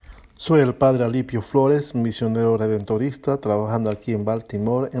Soy el padre Alipio Flores, misionero redentorista, trabajando aquí en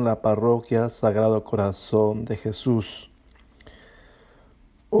Baltimore en la parroquia Sagrado Corazón de Jesús.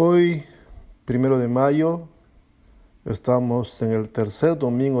 Hoy, 1 de mayo, estamos en el tercer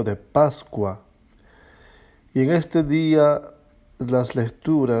domingo de Pascua y en este día las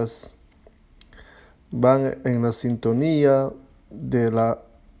lecturas van en la sintonía de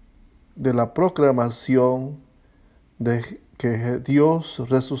la proclamación de que Dios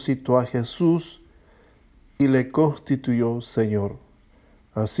resucitó a Jesús y le constituyó Señor.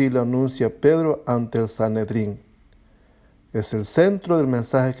 Así lo anuncia Pedro ante el Sanedrín. Es el centro del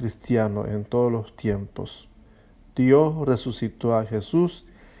mensaje cristiano en todos los tiempos. Dios resucitó a Jesús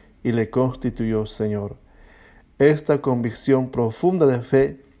y le constituyó Señor. Esta convicción profunda de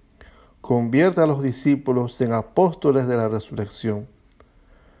fe convierte a los discípulos en apóstoles de la resurrección.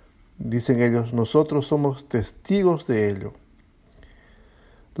 Dicen ellos, nosotros somos testigos de ello.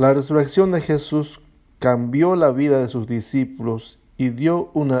 La resurrección de Jesús cambió la vida de sus discípulos y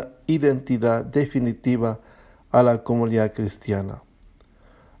dio una identidad definitiva a la comunidad cristiana.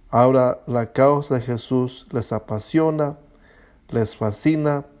 Ahora la causa de Jesús les apasiona, les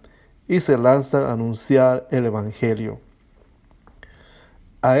fascina y se lanzan a anunciar el Evangelio.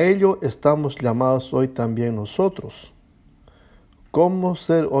 A ello estamos llamados hoy también nosotros. ¿Cómo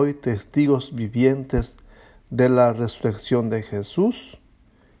ser hoy testigos vivientes de la resurrección de Jesús?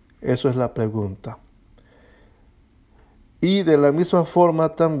 Eso es la pregunta. Y de la misma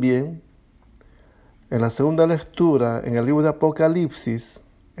forma también, en la segunda lectura, en el libro de Apocalipsis,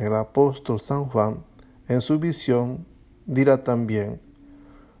 el apóstol San Juan, en su visión, dirá también,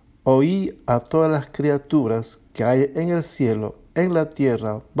 oí a todas las criaturas que hay en el cielo, en la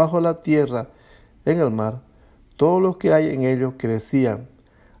tierra, bajo la tierra, en el mar, todo lo que hay en ellos que decían,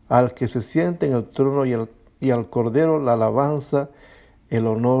 al que se siente en el trono y al Cordero la alabanza, el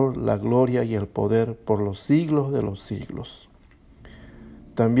honor, la gloria y el poder por los siglos de los siglos.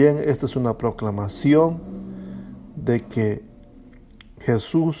 También esta es una proclamación de que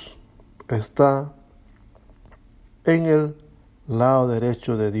Jesús está en el lado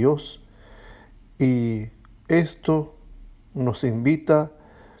derecho de Dios y esto nos invita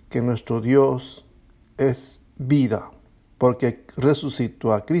que nuestro Dios es vida, porque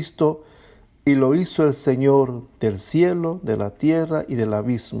resucitó a Cristo y lo hizo el Señor del cielo, de la tierra y del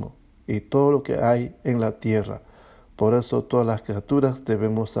abismo, y todo lo que hay en la tierra. Por eso todas las criaturas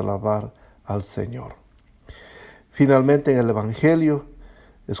debemos alabar al Señor. Finalmente en el Evangelio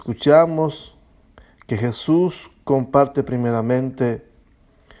escuchamos que Jesús comparte primeramente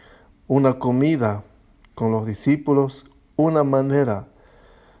una comida con los discípulos, una manera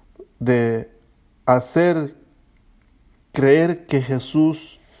de hacer creer que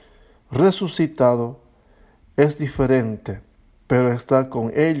Jesús resucitado es diferente, pero está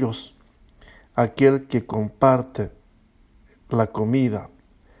con ellos aquel que comparte la comida.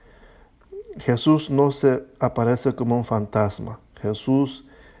 Jesús no se aparece como un fantasma. Jesús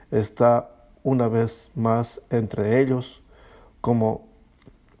está una vez más entre ellos como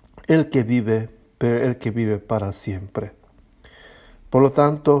el que vive, pero el que vive para siempre. Por lo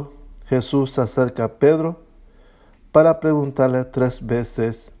tanto, Jesús se acerca a Pedro para preguntarle 3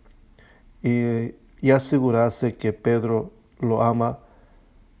 veces y asegurarse que Pedro lo ama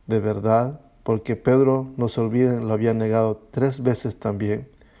de verdad, porque Pedro, no se olviden, lo había negado 3 veces también.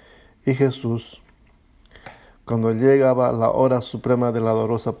 Y Jesús, cuando llegaba la hora suprema de la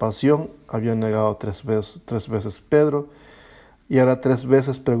dolorosa pasión, había negado 3 veces Pedro, y ahora 3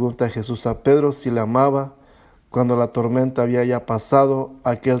 veces pregunta Jesús a Pedro si le amaba. Cuando la tormenta había ya pasado,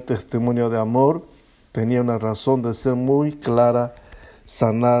 aquel testimonio de amor tenía una razón de ser muy clara: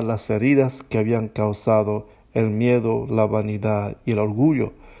 sanar las heridas que habían causado el miedo, la vanidad y el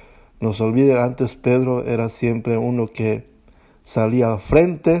orgullo. No se olviden, antes Pedro era siempre uno que salía al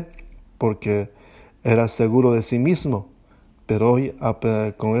frente porque era seguro de sí mismo. Pero hoy,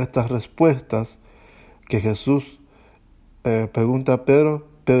 con estas respuestas que Jesús pregunta a Pedro,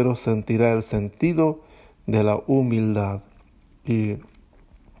 Pedro sentirá el sentido de la humildad. Y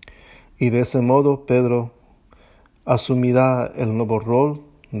de ese modo Pedro asumirá el nuevo rol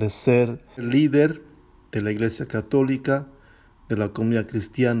de ser el líder de la Iglesia Católica, de la comunidad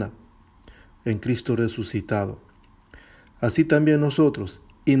cristiana, en Cristo resucitado. Así también nosotros,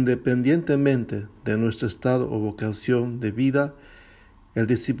 independientemente de nuestro estado o vocación de vida, el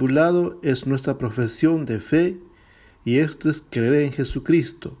discipulado es nuestra profesión de fe, y esto es creer en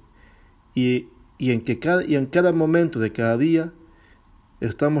Jesucristo, y en cada momento de cada día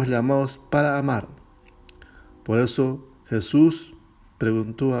estamos llamados para amar. Por eso Jesús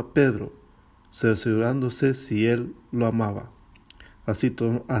preguntó a Pedro, cerciorándose si él lo amaba.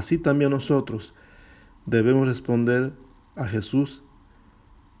 Así también nosotros debemos responder a Jesús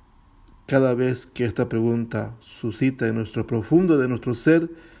cada vez que esta pregunta suscita en nuestro profundo de nuestro ser,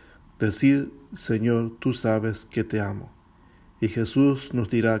 decir: Señor, tú sabes que te amo. Y Jesús nos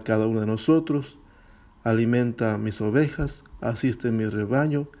dirá a cada uno de nosotros: alimenta mis ovejas, asiste en mi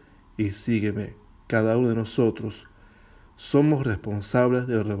rebaño y sígueme. Cada uno de nosotros somos responsables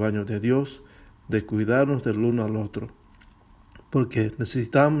del rebaño de Dios, de cuidarnos del uno al otro, porque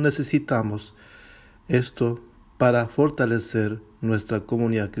necesitamos esto para fortalecer nuestra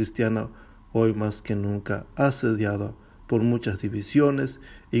comunidad cristiana, hoy más que nunca asediada por muchas divisiones,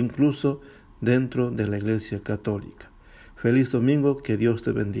 incluso dentro de la Iglesia Católica. Feliz domingo, que Dios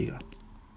te bendiga.